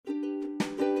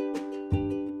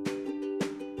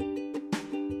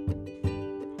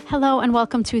Hello and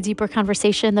welcome to A Deeper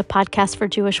Conversation, the podcast for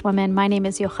Jewish women. My name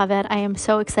is Yocheved. I am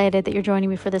so excited that you're joining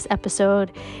me for this episode.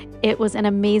 It was an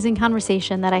amazing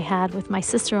conversation that I had with my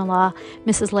sister-in-law,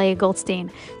 Mrs. Leah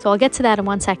Goldstien. So I'll get to that in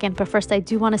one second, but first I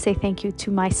do want to say thank you to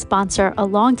my sponsor, a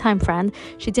longtime friend.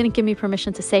 She didn't give me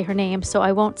permission to say her name, so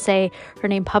I won't say her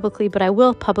name publicly, but I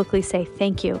will publicly say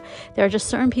thank you. There are just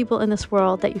certain people in this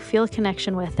world that you feel a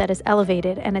connection with that is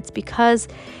elevated, and it's because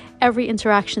every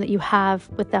interaction that you have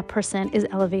with that person is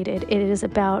elevated. It is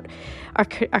about,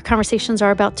 our conversations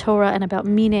are about Torah and about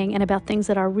meaning and about things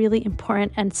that are really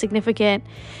important and significant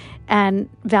and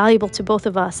valuable to both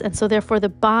of us. And so therefore the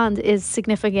bond is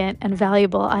significant and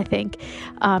valuable, I think.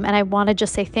 And I want to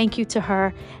just say thank you to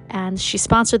her. And she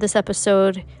sponsored this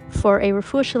episode for a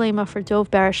refuah shalema for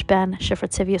Dov Barish Ben Shifra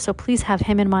Tzivia. So please have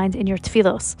him in mind in your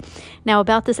tefillos. Now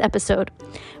about this episode,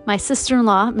 my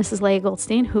sister-in-law, Mrs. Leah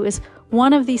Goldstien, who is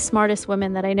one of the smartest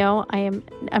women that I know. I'm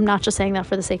not just saying that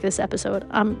for the sake of this episode.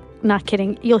 I'm not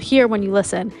kidding. You'll hear when you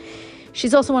listen.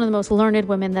 She's also one of the most learned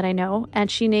women that I know,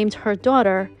 and she named her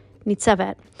daughter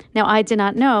Nitzevet. Now, I did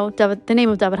not know the name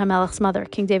of David Hamelech's mother.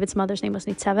 King David's mother's name was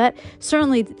Nitzevet.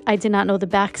 Certainly, I did not know the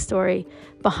backstory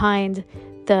behind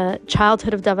the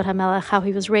childhood of David Hamelech, how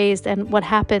he was raised, and what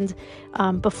happened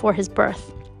before his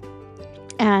birth.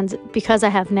 And because I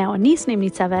have now a niece named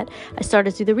Nitzevet, I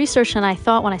started to do the research, and I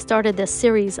thought when I started this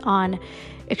series on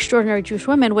extraordinary Jewish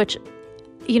women, which,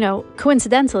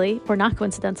 coincidentally or not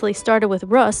coincidentally, started with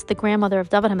Rus, the grandmother of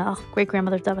David Hamelech,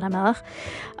 great-grandmother of David Hamelech,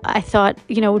 I thought,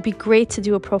 it would be great to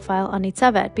do a profile on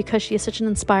Nitzevet because she is such an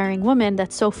inspiring woman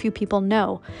that so few people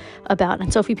know about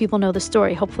and so few people know the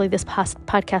story. Hopefully this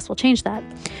podcast will change that.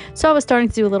 So I was starting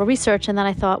to do a little research, and then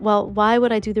I thought, well, why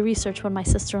would I do the research when my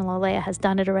sister-in-law Leah has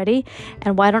done it already?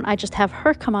 And why don't I just have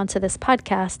her come onto this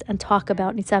podcast and talk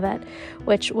about Nitzevet,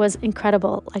 which was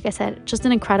incredible. Like I said, just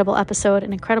an incredible episode,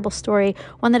 an incredible story,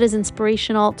 one that is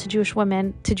inspirational to Jewish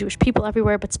women, to Jewish people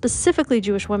everywhere, but specifically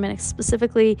Jewish women,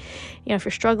 specifically, if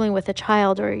you're struggling with a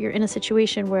child or you're in a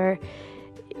situation where,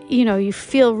 you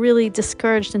feel really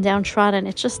discouraged and downtrodden.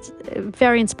 It's just a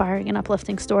very inspiring and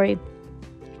uplifting story.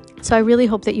 So I really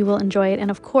hope that you will enjoy it.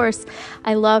 And of course,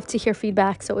 I love to hear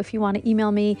feedback. So if you want to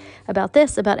email me about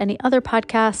this, about any other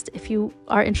podcast, if you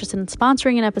are interested in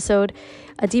sponsoring an episode,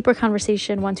 a deeper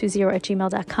conversation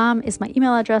 120@gmail.com is my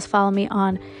email address. Follow me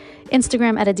on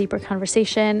Instagram at A Deeper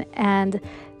Conversation. And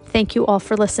thank you all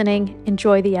for listening.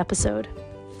 Enjoy the episode.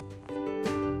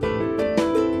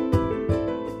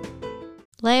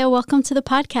 Leah, welcome to the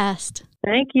podcast.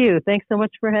 Thank you. Thanks so much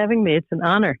for having me. It's an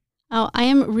honor. Oh, I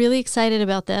am really excited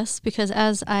about this because,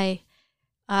 as I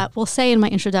will say in my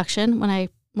introduction, when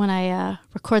I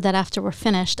record that after we're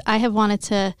finished, I have wanted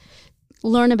to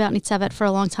learn about Nitzevet for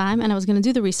a long time, and I was going to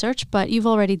do the research, but you've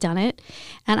already done it.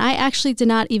 And I actually did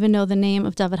not even know the name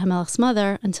of David Hamelech's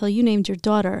mother until you named your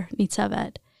daughter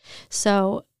Nitzevet.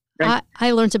 So right. I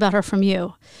learned about her from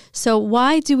you. So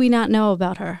why do we not know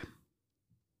about her?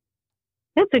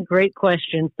 That's a great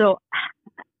question. So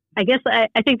I guess I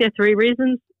think there are three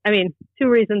reasons. Two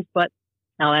reasons, but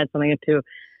I'll add something to.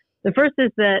 The first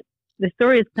is that the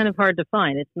story is kind of hard to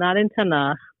find. It's not in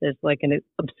Tanakh. There's like an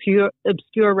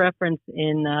obscure reference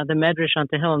in the Medrash on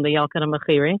Tehillim, the Yalkut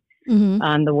HaMechiri,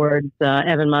 on the words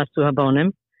Evan Masu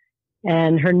Habonim.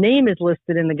 And her name is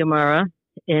listed in the Gemara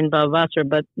in Bava Basra,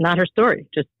 but not her story.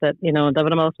 Just that,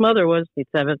 David Hamelech's mother was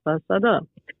Nitzevet Bas Sada.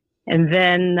 And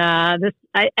then I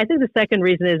think the second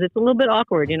reason is it's a little bit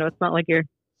awkward. It's not like your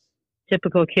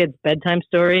typical kid's bedtime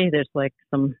story. There's like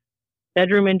some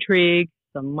bedroom intrigue,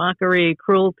 some mockery,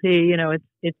 cruelty.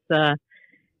 It's a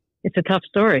tough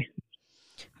story.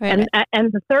 Right.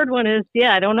 And the third one is,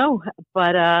 I don't know,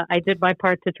 but I did my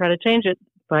part to try to change it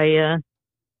by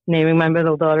naming my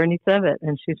middle daughter Nitzevet,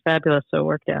 and she's fabulous, so it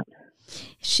worked out.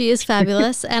 She is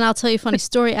fabulous. And I'll tell you a funny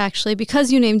story, actually.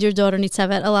 Because you named your daughter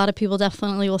Nitzevet, a lot of people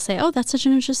definitely will say, oh, that's such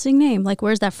an interesting name. Like,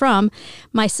 where's that from?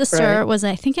 My sister was,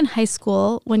 I think, in high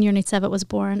school when your Nitzevet was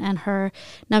born, and her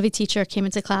Navi teacher came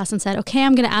into class and said, okay,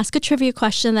 I'm going to ask a trivia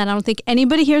question that I don't think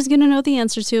anybody here is going to know the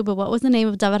answer to, but what was the name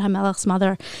of David Hamelech's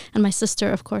mother? And my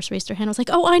sister, of course, raised her hand and was like,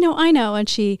 oh, I know. And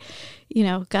she,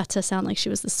 got to sound like she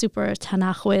was the super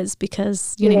Tanakh whiz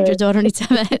because you named your daughter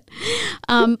Nitzevet.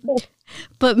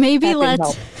 But maybe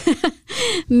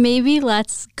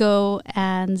let's go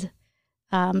and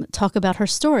talk about her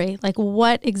story. Like,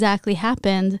 what exactly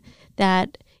happened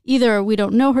that either we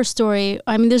don't know her story.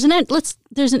 There's an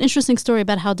interesting story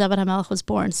about how David Hamelech was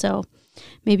born. So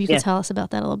maybe you could tell us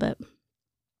about that a little bit.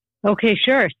 Okay,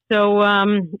 sure. So,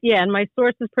 and my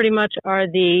sources pretty much are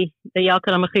the Yalkut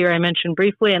HaMechiri I mentioned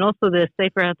briefly, and also the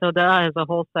Sefer HaTodah has a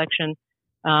whole section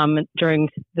during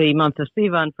the month of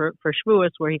Sivan for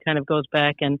Shavuos, where he kind of goes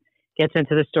back and gets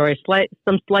into the story.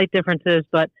 Some slight differences,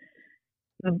 but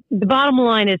the bottom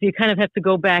line is you kind of have to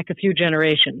go back a few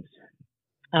generations.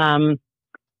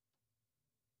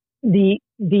 The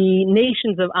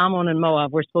nations of Ammon and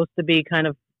Moab were supposed to be kind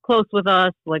of close with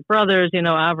us, like brothers,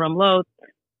 Avram, Lot,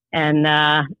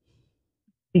 and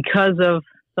because of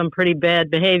some pretty bad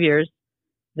behaviors,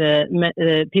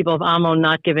 the people of Ammon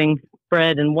not giving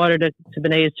bread and water to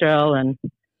Bnei Israel, and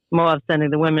Moab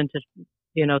sending the women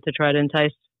to try to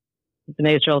entice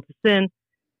Bnei Israel to sin.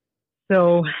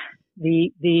 So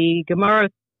the Gemara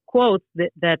quotes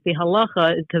that the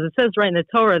halacha, because it says right in the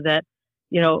Torah that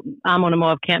Ammon and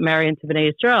Moab can't marry into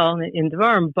Bnei Israel in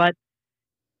Devarim, but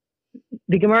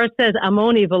the Gemara says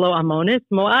Ammoni velo Ammonis,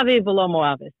 Moavi velo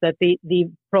Moavis, that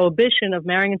the prohibition of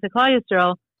marrying into Klal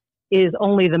Yisrael is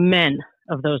only the men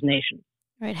of those nations.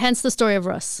 Right. Hence the story of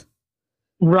Rus.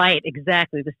 Right.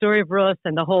 Exactly. The story of Rus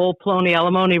and the whole Ploni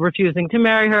Alamoni refusing to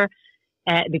marry her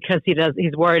because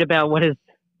he's worried about what his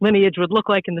lineage would look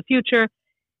like in the future.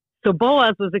 So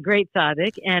Boaz was a great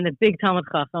tzaddik and a big Talmud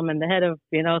Chacham and the head of,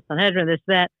 Sanhedrin, this,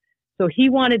 that. So he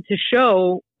wanted to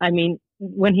show,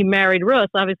 when he married Rus,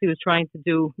 obviously he was trying to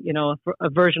do, a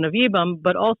version of Yibam,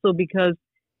 but also because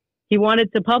he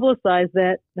wanted to publicize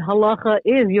that the halacha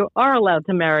is you are allowed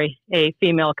to marry a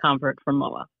female convert from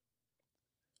Moab.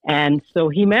 And so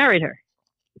he married her.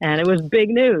 And it was big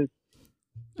news.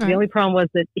 Right. The only problem was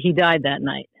that he died that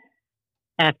night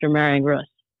after marrying Rus.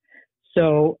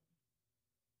 So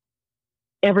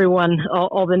everyone,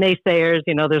 all the naysayers,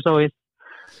 there's always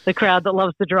the crowd that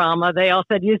loves the drama. They all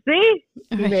said, you see,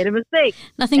 he made a mistake.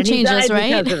 Nothing changes,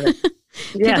 right?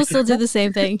 People still do the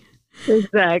same thing.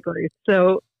 Exactly.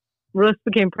 So Rus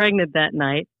became pregnant that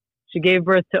night. She gave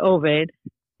birth to Oved,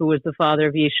 who was the father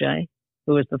of Yishai,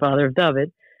 who was the father of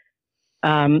David.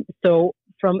 So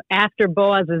from after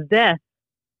Boaz's death,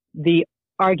 the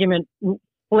argument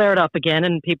flared up again,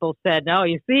 and people said, no,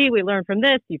 you see, we learned from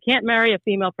this, you can't marry a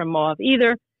female from Moab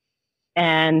either.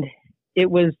 And it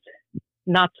was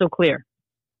not so clear.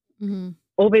 Mm-hmm.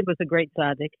 Oved was a great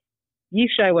tzaddik.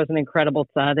 Yishai was an incredible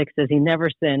tzaddik, says he never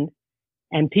sinned.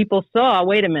 And people saw,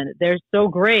 wait a minute, they're so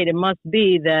great, it must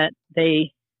be that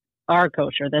they are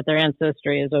kosher, that their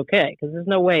ancestry is okay. Because there's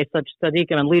no way such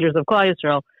tzaddikim and leaders of Klal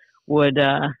Yisrael would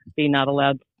be not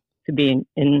allowed to be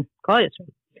in Klal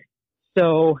Yisrael.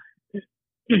 So,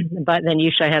 but then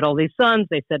Yishai had all these sons.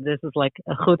 They said this is like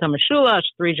a chut hamashulash,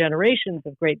 3 generations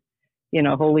of great,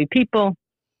 holy people.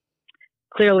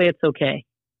 Clearly it's okay.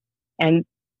 And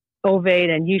Oved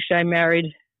and Yishai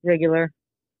married regular,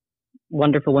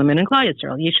 wonderful women in Klal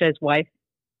Yisrael. Yishai's wife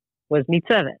was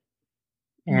Nitzevet.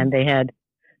 And they had,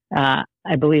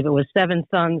 I believe it was 7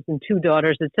 sons and 2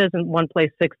 daughters. It says in one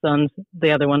place 6 sons.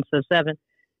 The other one says 7.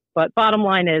 But bottom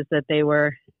line is that they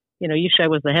were, Yishai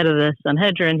was the head of the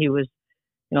Sanhedrin. He was,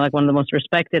 like one of the most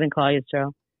respected in Klal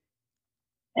Yisrael.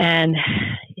 And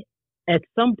at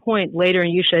some point later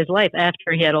in Yishai's life,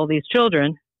 after he had all these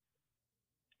children,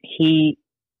 the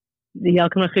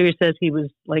Yalkut Mechir says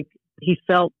he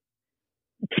felt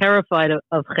terrified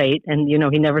of Chet, and,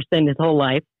 he never sinned his whole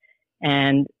life.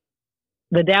 And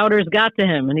the doubters got to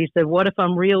him, and he said, what if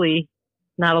I'm really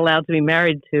not allowed to be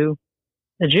married to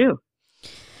a Jew?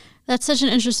 That's such an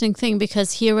interesting thing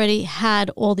because he already had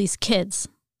all these kids.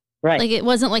 Right. Like, it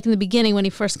wasn't like in the beginning when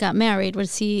he first got married.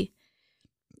 Was he,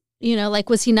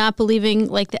 was he not believing,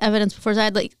 the evidence before his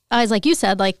eyes? Like you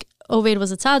said, Oved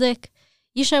was a tzaddik,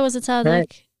 Yishai was a tzaddik,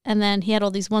 right. And then he had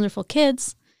all these wonderful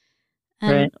kids.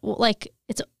 And, right.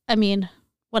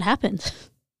 What happened?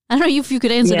 I don't know if you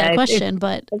could answer that question,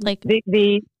 but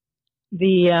the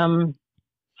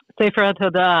Sefer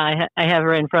HaTodah, I have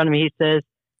right in front of me. He says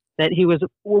that he was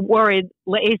worried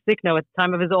le'es zikno at the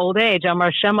time of his old age.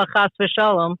 Amar Shema chas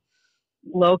v'shalom,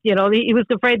 he was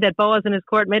afraid that Boaz in his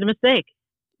court made a mistake,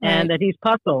 and that he's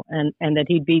puzzled, and that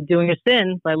he'd be doing a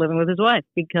sin by living with his wife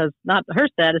because not her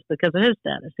status, because of his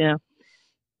status.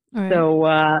 Right.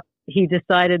 So he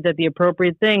decided that the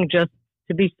appropriate thing, just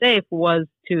to be safe, was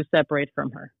to separate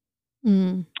from her.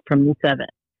 From Nitzevet.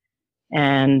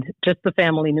 And just the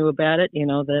family knew about it,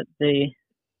 that the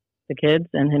kids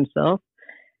and himself.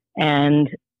 And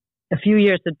a few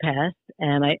years had passed,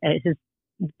 and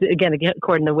again,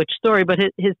 according to which story, but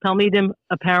his Talmidim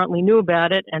apparently knew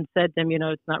about it and said to him,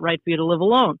 it's not right for you to live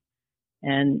alone,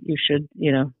 and you should,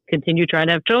 continue trying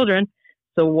to have children.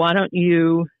 So why don't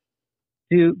you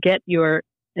get your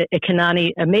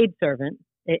a maidservant,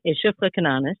 a shifcha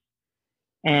kananis,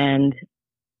 and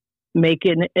make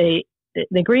an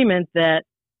agreement that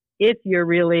if you're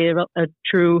really a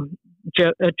true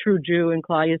Jew in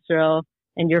Klal Yisrael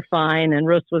and you're fine, and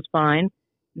Rus was fine,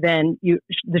 then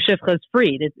the shifcha is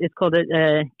freed. It's called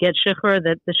a get shikhr,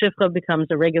 that the shifcha becomes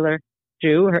a regular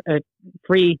Jew, a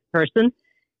free person,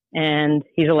 and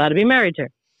he's allowed to be married to her.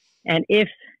 And if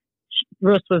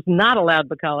Rus was not allowed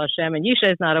B'Kal Hashem and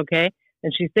Yisha is not okay,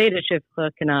 then she stayed at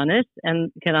shifcha Cananis,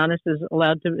 and Cananis is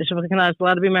allowed to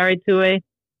be married to a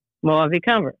Moavi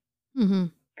convert. Mm-hmm.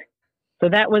 So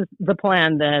that was the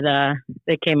plan that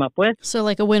they came up with. So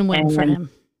like a win-win for him.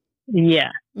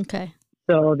 Yeah. Okay.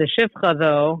 So the shifcha,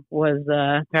 though, was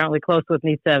apparently close with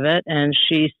Nitzevet, and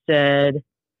she said,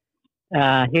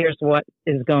 here's what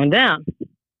is going down.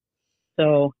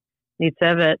 So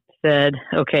Nitzevet said,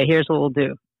 okay, here's what we'll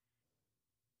do.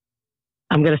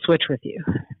 I'm going to switch with you.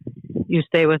 You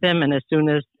stay with him, and as soon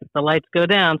as the lights go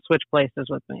down, switch places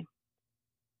with me.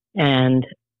 And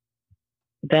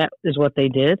that is what they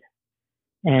did.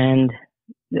 And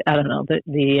I don't know,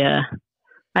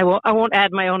 I won't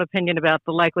add my own opinion about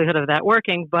the likelihood of that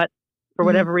working, but for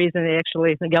whatever reason, they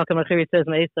actually, Gelka Machiri says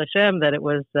in Hashem that it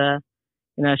was,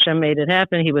 Hashem made it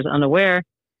happen. He was unaware,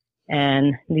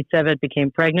 and Nitzevet became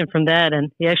pregnant from that.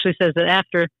 And he actually says that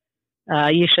after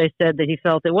Yishai said that he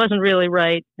felt it wasn't really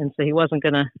right, and so he wasn't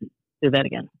going to do that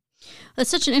again. That's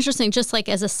such an interesting, just like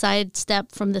as a side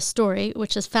step from this story,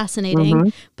 which is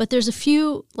fascinating, but there's a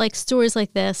few like stories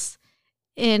like this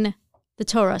in the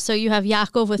Torah. So you have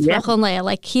Yaakov with Rachel and Leah,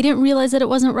 like he didn't realize that it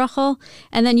wasn't Rachel.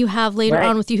 And then you have later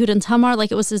on with Yehuda and Tamar,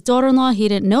 like it was his daughter-in-law. He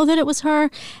didn't know that it was her.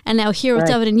 And now here with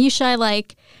David and Yishai,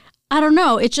 like, I don't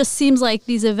know. It just seems like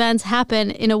these events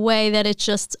happen in a way that it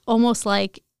just almost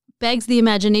like begs the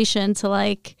imagination to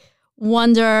like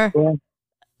wonder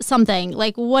something.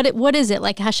 Like what is it?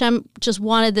 Like Hashem just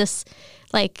wanted this,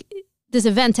 like this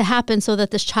event to happen so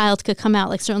that this child could come out.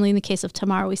 Like certainly in the case of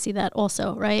Tamar, we see that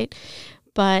also, right?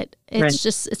 But it's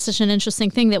just, it's such an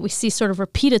interesting thing that we see sort of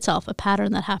repeat itself, a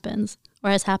pattern that happens or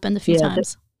has happened a few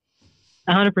times.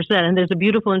 100%. And there's a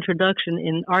beautiful introduction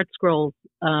in Art Scroll's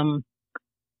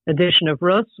edition of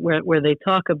Rus where they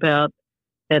talk about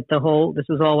that this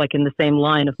is all like in the same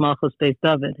line of Malchus Beis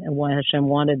David, and why Hashem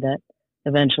wanted that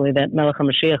eventually that Melech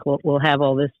HaMashiach will have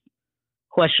all this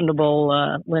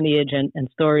questionable lineage and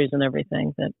stories and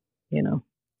everything that,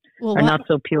 are not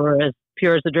so pure as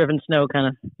the driven snow kind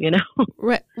of,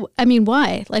 Right. I mean,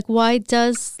 why? Like, why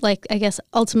does, like, I guess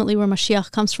ultimately where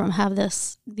Mashiach comes from have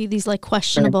these like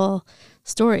questionable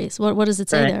stories? What does it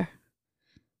say there?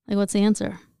 Like, what's the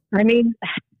answer? I mean,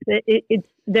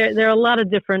 there are a lot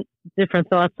of different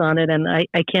thoughts on it, and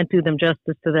I can't do them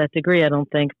justice to that degree, I don't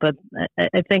think. But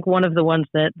I think one of the ones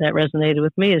that resonated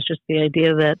with me is just the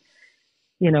idea that,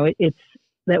 it's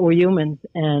that we're humans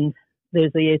and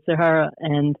there's the Yetzer Hara,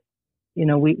 and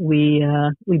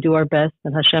we do our best,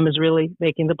 and Hashem is really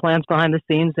making the plans behind the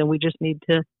scenes, and we just need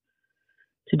to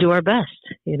do our best,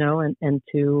 and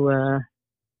to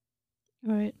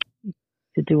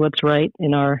do what's right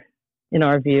in our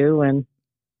view, and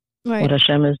what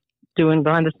Hashem is doing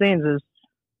behind the scenes is,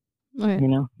 I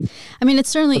mean, it's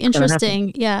certainly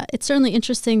interesting. Yeah, it's certainly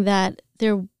interesting that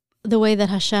the way that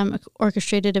Hashem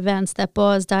orchestrated events, that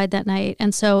Boaz died that night,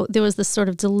 and so there was this sort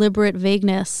of deliberate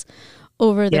vagueness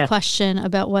over the question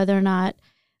about whether or not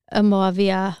a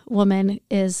Moavia woman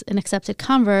is an accepted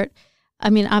convert. I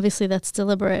mean, obviously that's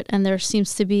deliberate, and there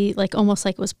seems to be like almost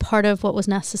like it was part of what was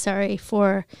necessary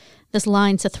for this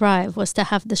line to thrive, was to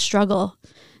have the struggle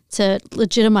to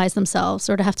legitimize themselves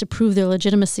or to have to prove their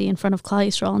legitimacy in front of Klal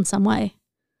Yisrael in some way.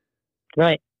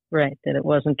 Right. That it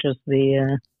wasn't just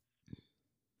the,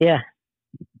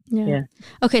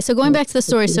 Okay, so going back to the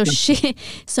story, so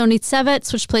Nitzevet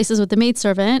switched places with the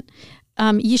maidservant.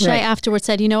 Yishai afterwards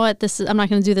said, you know what, I'm not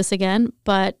going to do this again,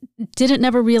 but didn't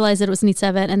never realize that it was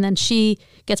Nitzevet, and then she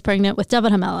gets pregnant with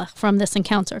David Hamelech from this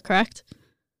encounter, correct?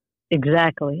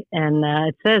 Exactly. And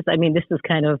it says, I mean, this is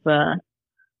kind of a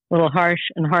little harsh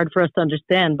and hard for us to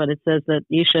understand, but it says that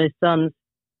Yishai's sons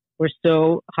were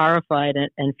so horrified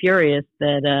and furious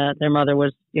that their mother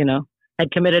was,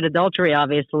 had committed adultery,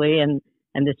 obviously, and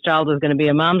this child was going to be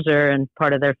a mamzer and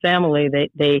part of their family.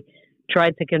 They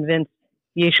tried to convince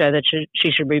Yishai that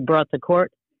she should be brought to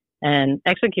court and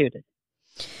executed.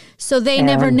 So they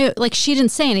never knew, like she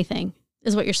didn't say anything,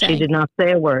 is what you're saying? She did not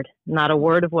say a word, not a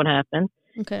word of what happened.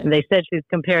 Okay. And they said she's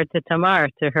compared to Tamar,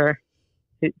 to her,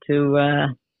 the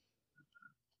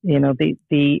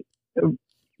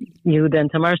Yehuda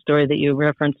and Tamar story that you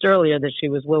referenced earlier, that she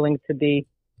was willing to be,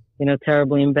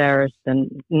 terribly embarrassed,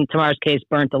 and in Tamar's case,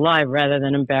 burnt alive rather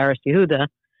than embarrassed Yehuda.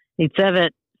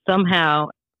 Nitzevet somehow,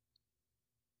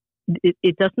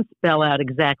 it doesn't spell out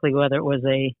exactly whether it was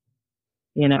a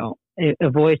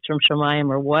voice from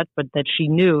Shemayim or what, but that she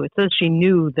knew. It says she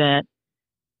knew that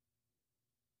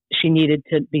she needed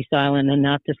to be silent and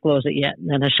not disclose it yet.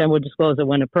 And Hashem would disclose it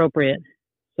when appropriate.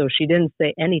 So she didn't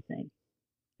say anything.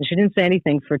 And she didn't say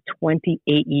anything for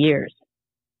 28 years.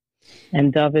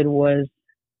 And David was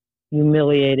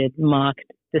humiliated, mocked,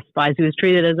 despised. He was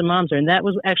treated as a mamzer. And that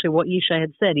was actually what Yishai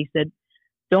had said. He said,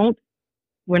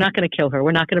 we're not going to kill her.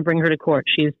 We're not going to bring her to court.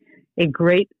 She's a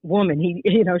great woman.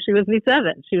 She was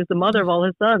Nitzevet. She was the mother of all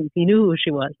his sons. He knew who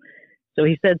she was. So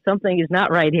he said, something is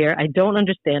not right here. I don't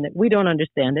understand it. We don't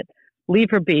understand it. Leave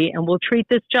her be, and we'll treat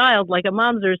this child like a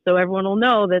mamzer so everyone will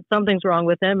know that something's wrong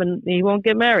with him and he won't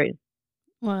get married.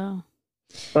 Wow.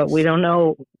 But we don't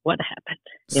know what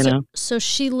happened, So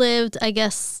she lived, I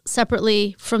guess,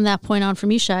 separately from that point on from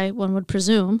Yishai, one would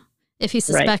presume, if he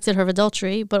suspected her of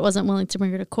adultery, but wasn't willing to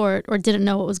bring her to court or didn't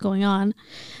know what was going on.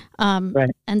 Right.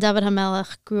 And David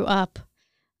Hamelech grew up,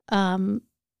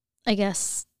 I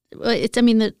guess, the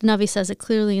Navi says it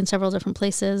clearly in several different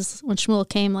places. When Shmuel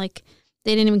came, they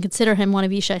didn't even consider him one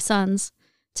of Yishai's sons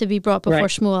to be brought before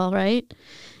Shmuel, right?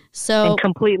 So and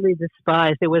completely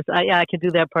despised. It was I could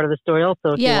do that part of the story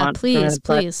also if you want.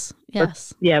 Please.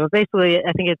 Yes. But basically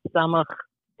I think it's Samach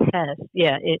Tes.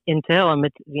 Yeah, in Tehillim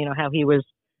it's how he was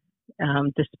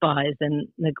despised and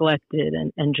neglected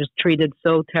and just treated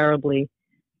so terribly.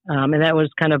 And that was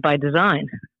kind of by design.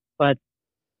 But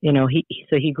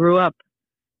he grew up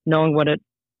knowing what it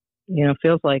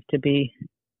feels like to be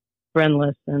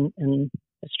friendless and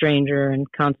a stranger and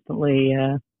constantly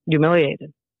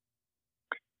humiliated.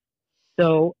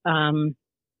 So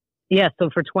so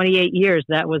for 28 years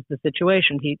that was the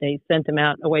situation. They sent him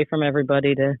out away from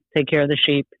everybody to take care of the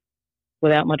sheep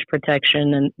without much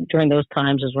protection. And during those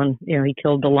times is when he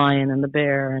killed the lion and the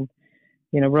bear and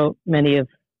wrote many of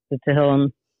the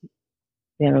Tehillim,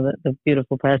 the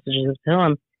beautiful passages of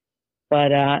Tehillim.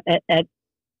 But at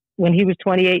when he was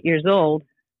 28 years old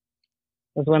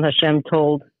was when Hashem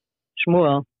told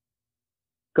Shmuel,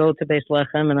 go to Beis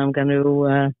Lechem and I'm going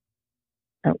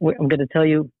to tell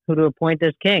you who to appoint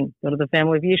as king. Go to the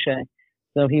family of Yishai.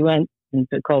 So he went and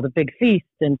called a big feast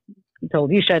and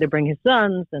told Yishai to bring his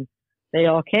sons, and they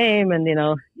all came, and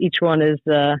each one is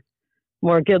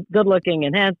more good looking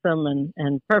and handsome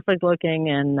and perfect looking,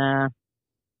 and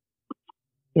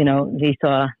he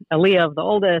saw Eliyav, the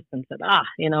oldest, and said,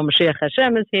 Mashiach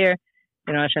Hashem is here.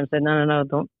 Hashem said, no,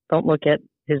 don't look at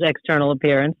his external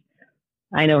appearance.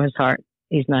 I know his heart.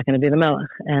 He's not going to be the Melech.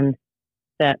 And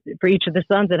that for each of the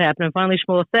sons it happened. And finally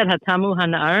Shmuel said, Hatamu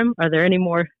hana'arim, are there any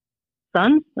more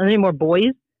sons? Are there any more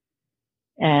boys?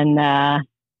 And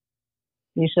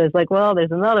Yishai's well,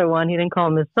 there's another one. He didn't call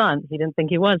him his son. He didn't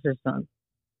think he was his son.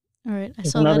 All right. I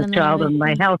There's saw another that in child in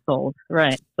my household.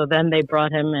 Right. So then they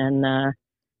brought him, and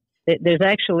there's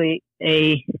actually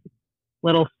a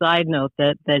little side note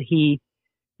that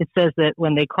it says that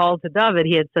when they called to David,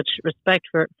 he had such respect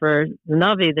for the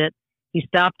Navi that he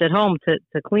stopped at home to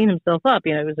clean himself up.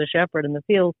 He was a shepherd in the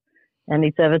field, and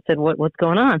Nitzevet said, what's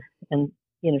going on? And,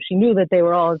 she knew that they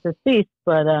were all at this feast,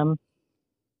 but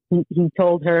he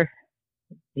told her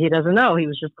he doesn't know. He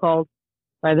was just called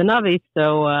by the Navi,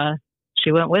 so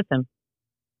she went with him.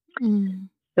 Mm.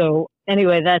 So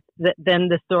anyway, then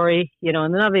the story, in the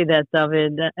Navi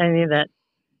that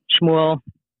Shmuel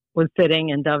was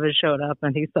sitting and David showed up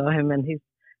and he saw him and he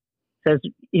says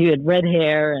he had red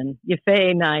hair and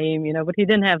Yefei Naim, but he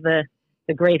didn't have the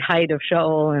great height of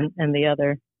Shaul and the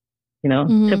other,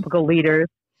 typical leaders.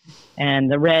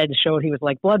 And the red showed he was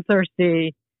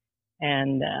bloodthirsty.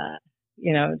 And,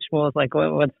 Shmuel was like,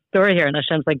 what's the story here? And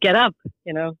Hashem's like, get up,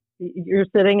 you're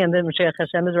sitting and then Mashiach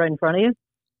Hashem is right in front of you.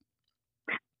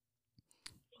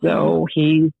 So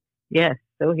he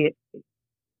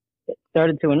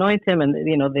started to anoint him, and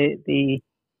the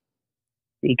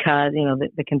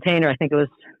container. I think it was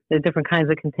the different kinds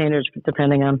of containers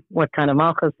depending on what kind of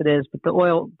malchus it is. But the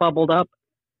oil bubbled up,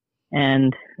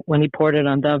 and when he poured it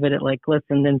on David, it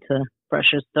glistened into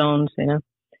precious stones. All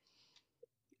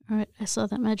right, I saw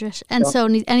that medrash, and so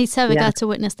Nitzevet got to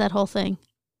witness that whole thing.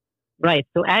 Right.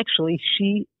 So actually,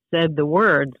 she said the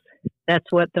words.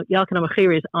 That's what the Yalkan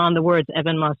HaMachir is on the words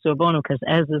Eben Masu Abono, because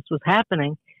as this was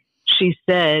happening, she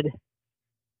said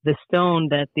the stone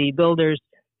that the builders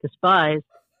despised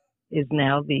is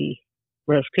now the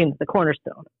Rosh Hashanah, the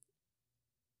cornerstone.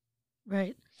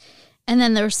 Right. And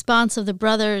then the response of the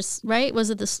brothers, right? Was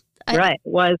it this? Right.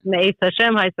 Was Me'ez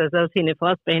Hashem Ha'isazos Hi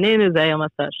Niflas Beinenu Zayom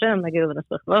Asa Hashem Nagil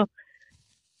V'Nesachlo.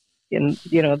 And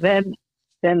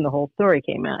then the whole story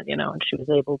came out, and she was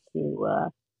able to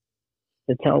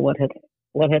tell what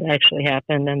had actually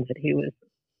happened and that he was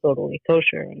totally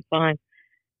kosher and fine.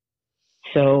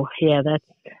 So that's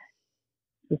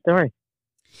the story.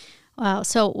 Wow.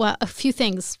 So a few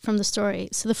things from the story.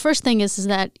 So the first thing is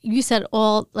that you said a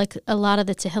lot of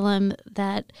the Tehillim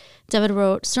that David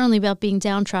wrote, certainly about being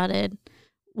downtrodden,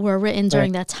 were written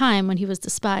during that time when he was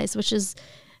despised, which is,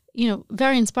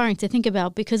 very inspiring to think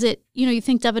about, because you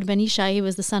think David ben Yishai, he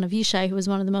was the son of Yishai, who was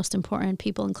one of the most important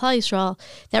people in Klal Yisrael.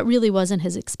 That really wasn't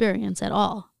his experience at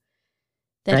all.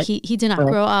 That he did not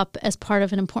grow up as part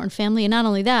of an important family. And not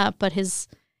only that, but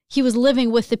he was living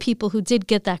with the people who did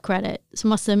get that credit. So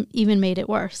must have even made it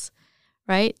worse,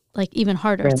 right? Like even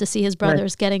harder to see his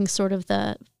brothers getting sort of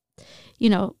the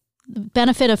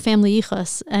benefit of family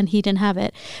yichus, and he didn't have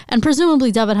it. And presumably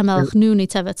David Hamelech knew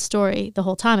Nitzevet's story the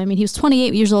whole time. I mean, he was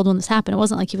 28 years old when this happened. It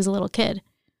wasn't like he was a little kid.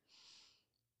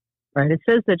 Right. It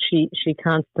says that she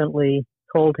constantly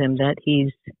told him that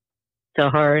he's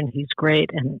tahar and he's great,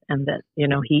 and that,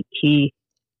 he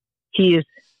is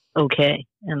okay,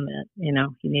 and that,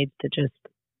 he needs to just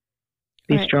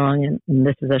be strong, and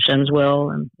this is Hashem's will,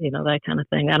 and, that kind of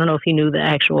thing. I don't know if he knew the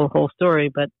actual whole story,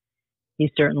 but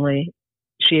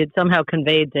she had somehow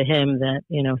conveyed to him that,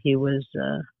 he was,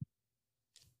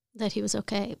 that he was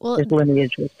okay. Well, his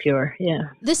lineage was pure. Yeah.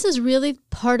 This is really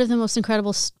part of the most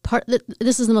incredible part.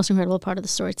 This is the most incredible part of the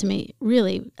story to me,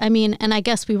 really. I mean, and I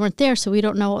guess we weren't there, so we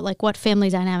don't know what family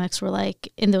dynamics were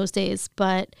like in those days,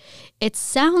 but it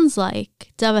sounds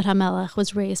like David Hamelech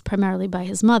was raised primarily by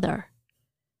his mother.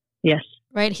 Yes.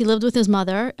 Right? He lived with his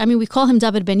mother. I mean, we call him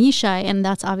David ben Yishai, and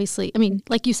that's obviously, I mean,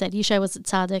 like you said, Yishai was a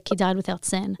tzaddik. He died without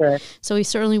sin. Right. So he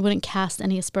certainly wouldn't cast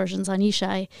any aspersions on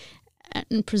Yishai.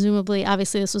 And presumably,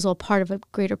 obviously, this was all part of a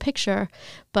greater picture,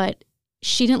 but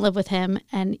she didn't live with him,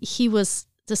 and he was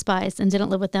despised and didn't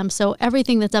live with them. So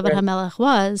everything that David Hamelech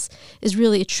was is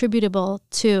really attributed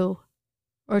to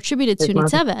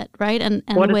Nitzevet, right? And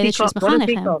the way that she was mechanech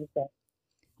him.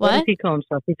 What does he call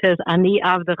himself? He says, Ani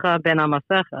avdecha ben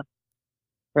amasecha.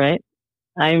 Right?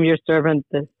 I am your servant,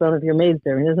 the son of your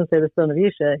maidservant. He doesn't say the son of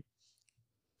Yishai.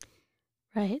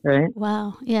 Right. Right.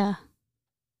 Wow. Yeah.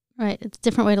 Right. It's a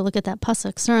different way to look at that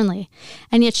pasuk, certainly.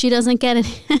 And yet she doesn't get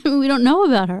it. We don't know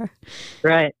about her.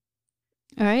 Right.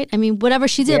 All right. I mean, whatever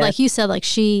she did, like you said, like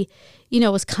she,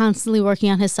 was constantly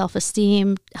working on his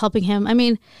self-esteem, helping him. I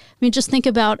mean, just think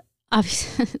about,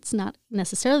 obviously, it's not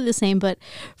necessarily the same, but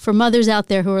for mothers out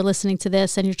there who are listening to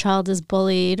this and your child is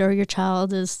bullied or your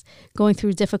child is going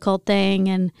through a difficult thing,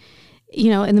 and,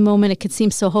 in the moment it could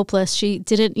seem so hopeless. She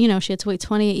didn't, she had to wait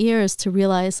 28 years to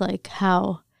realize like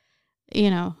how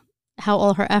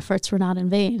all her efforts were not in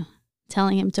vain.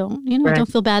 Telling him, don't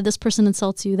feel bad. This person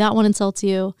insults you. That one insults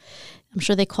you. I'm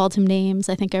sure they called him names.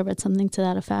 I think I read something to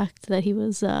that effect, that he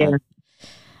was,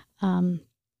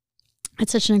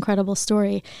 it's such an incredible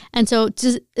story. And so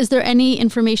is there any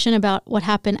information about what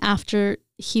happened after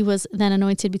he was then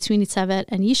anointed between Nitzevet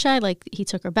and Yishai? Like he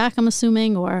took her back, I'm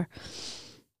assuming, or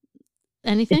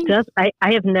anything? It does. I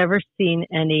have never seen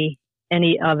any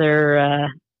other,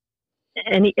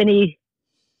 any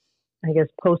I guess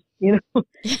post, any notes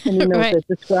that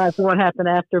describes what happened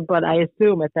after, but I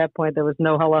assume at that point there was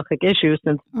no halachic issue,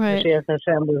 since Mashiach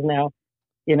Hashem was now,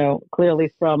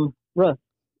 clearly from Ruth.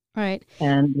 Right.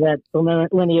 And that the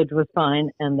lineage was fine,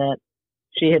 and that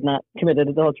she had not committed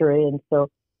adultery. And so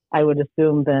I would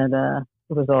assume that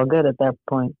it was all good at that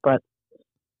point. But,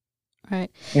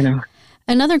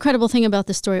 Another incredible thing about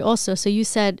this story also, so you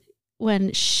said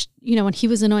when he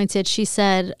was anointed, she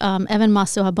said, Evan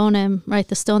Masu Habonim, right?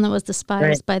 The stone that was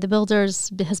despised by the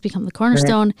builders has become the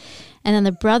cornerstone. Right. And then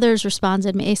the brothers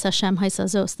responded, Me'es Hashem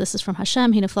haisazos. This is from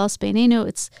Hashem. Hinaflas beinenu.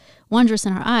 It's wondrous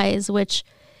in our eyes, which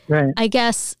I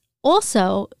guess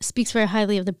also speaks very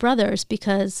highly of the brothers,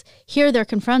 because here they're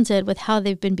confronted with how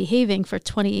they've been behaving for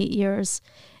 28 years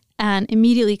and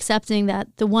immediately accepting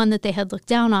that the one that they had looked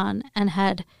down on and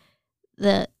had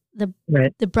the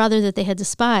brother that they had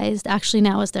despised actually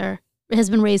now has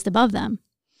been raised above them.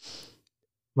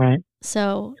 Right.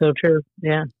 So true.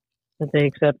 Yeah. That they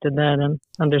accepted that and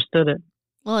understood it.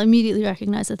 Well, immediately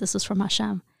recognized that this was from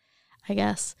Hashem, I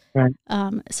guess. Right.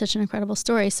 Such an incredible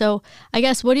story. So I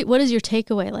guess what is your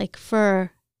takeaway, like,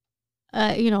 for,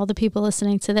 all the people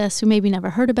listening to this who maybe never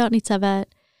heard about Nitzevet,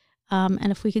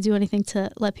 and if we could do anything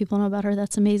to let people know about her,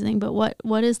 that's amazing. But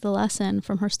what is the lesson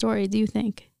from her story, do you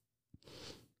think?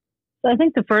 I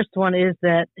think the first one is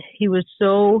that he was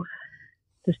so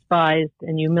despised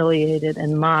and humiliated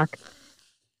and mocked.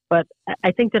 But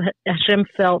I think that Hashem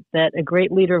felt that a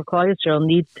great leader of Klal Yisrael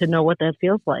needs to know what that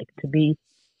feels like, to be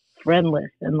friendless.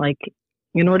 And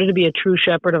in order to be a true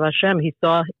shepherd of Hashem, he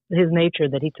saw his nature,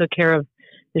 that he took care of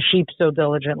the sheep so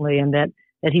diligently, and that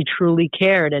he truly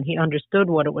cared, and he understood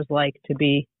what it was like to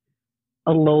be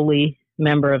a lowly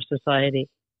member of society.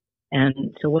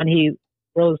 And so when he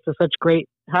rose to such great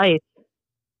heights,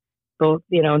 both,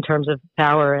 in terms of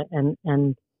power and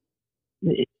in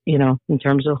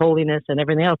terms of holiness and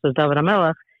everything else, as David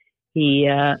Hamelech, he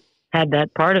had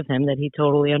that part of him that he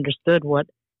totally understood what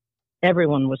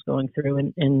everyone was going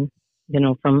through,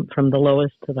 from the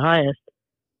lowest to the highest,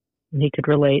 and he could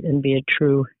relate and be a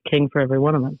true king for every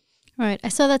one of them. Right. I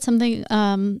saw that something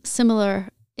similar,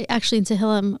 actually, in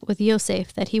Tehillim with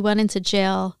Yosef, that he went into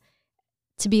jail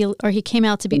to be, or he came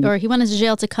out to be, or he went into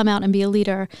jail to come out and be a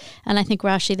leader. And I think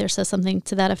Rashi there says something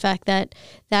to that effect, that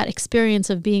experience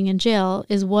of being in jail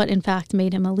is what, in fact,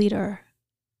 made him a leader,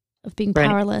 of being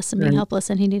powerless and being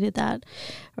helpless, and he needed that.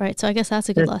 Right. So I guess that's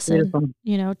a good lesson.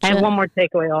 Beautiful. I have one more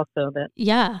takeaway also I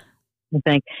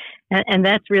think, and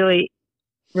that's really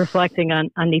reflecting on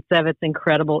Nitzevet's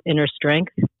incredible inner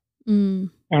strength.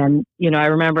 And, I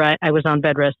remember I was on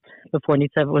bed rest before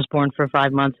Nitzevet was born for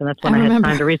 5 months, and that's when I had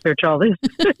time to research all this.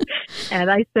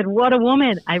 And I said, what a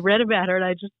woman. I read about her, and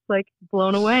I just,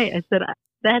 blown away. I said,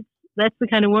 that's the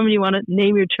kind of woman you want to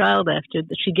name your child after.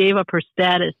 She gave up her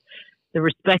status, the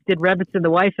respected Rebbitzin, the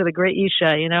wife of the great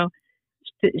Isha,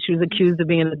 She was accused of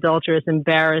being an adulteress,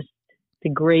 embarrassed,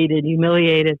 degraded,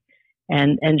 humiliated,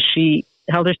 and she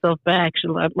held herself back. She,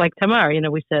 like Tamar,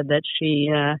 we said that she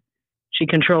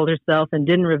controlled herself and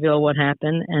didn't reveal what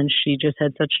happened, and she just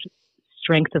had such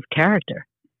strength of character.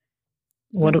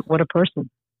 What a person!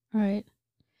 Right.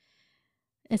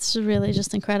 It's really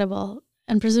just incredible,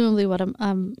 and presumably what a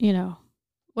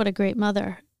great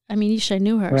mother. I mean, Isha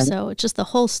knew her, so just the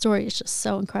whole story is just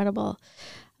so incredible.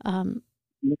 And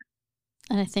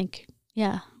I think,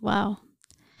 wow.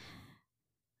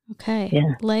 Okay.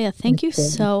 Yeah. Leah, thank you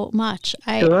so much.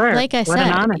 Like I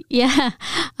said,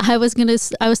 I was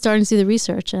starting to do the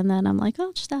research, and then I'm like,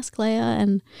 oh, just ask Leah,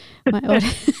 and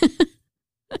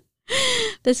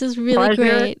this is really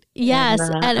great. Yes.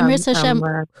 And Amir Hashem,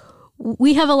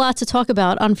 we have a lot to talk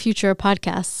about on future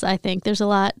podcasts. I think there's a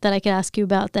lot that I could ask you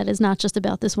about that is not just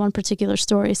about this one particular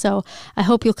story. So I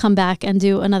hope you'll come back and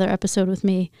do another episode with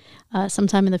me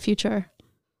sometime in the future.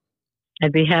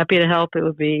 I'd be happy to help. It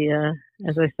would be,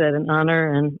 as I said, an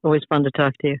honor and always fun to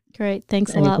talk to you. Great.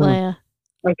 Thanks a lot, Leah.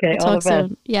 Okay. We'll talk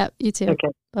soon. Yeah, you too. Okay.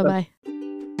 Bye-bye.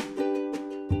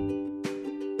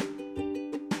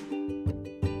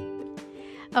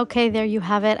 Okay, there you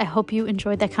have it. I hope you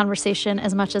enjoyed that conversation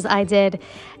as much as I did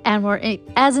and were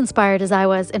as inspired as I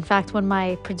was. In fact, when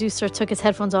my producer took his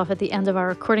headphones off at the end of our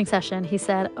recording session, he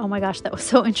said, oh my gosh, that was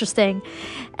so interesting.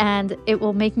 And it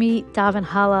will make me daven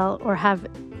Hallel or have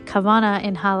Kavana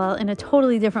in Hallel in a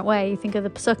totally different way. You think of the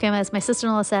Pesukim, as my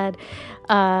sister-in-law said,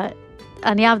 Ani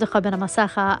avdecha ben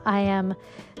hamasecha, I am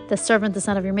the servant, the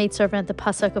son of your maidservant. The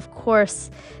Pasuk, of course,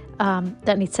 that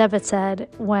Nitzevet said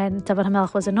when David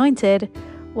Hamelech was anointed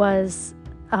was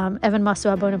Evan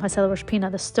Masu Abonim Hasel Rosh Pina,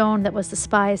 the stone that was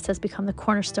despised has become the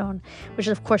cornerstone, which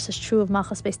of course is true of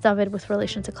Malchus Beis David with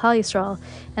relation to Klal Yisrael.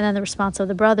 And then the response of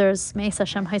the brothers, Meis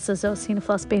Hashem Haisazo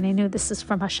Siniflas Beinenu, this is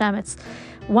from Hashem, it's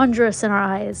wondrous in our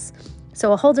eyes.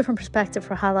 So a whole different perspective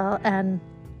for Hallel. And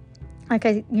like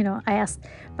I asked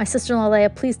my sister-in-law Leah,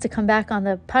 please to come back on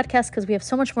the podcast because we have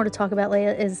so much more to talk about.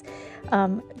 Leah is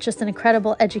just an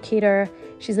incredible educator.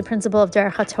 She's the principal of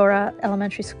Derech HaTorah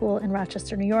Elementary School in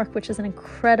Rochester, New York, which is an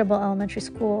incredible elementary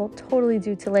school, totally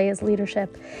due to Leah's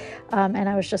leadership. And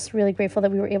I was just really grateful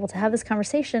that we were able to have this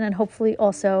conversation and hopefully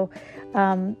also,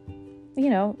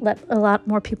 let a lot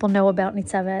more people know about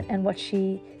Nitzevet and what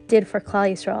she did for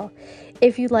Klal Yisrael.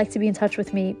 If you'd like to be in touch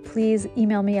with me, please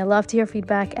email me. I love to hear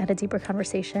feedback at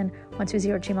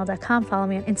adeeperconversation120@gmail.com. Follow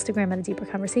me on Instagram at A Deeper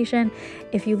Conversation.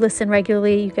 If you listen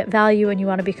regularly, you get value, and you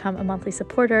want to become a monthly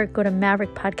supporter, go to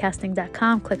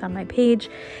maverickpodcasting.com, click on my page,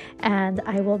 and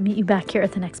I will meet you back here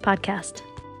at the next podcast.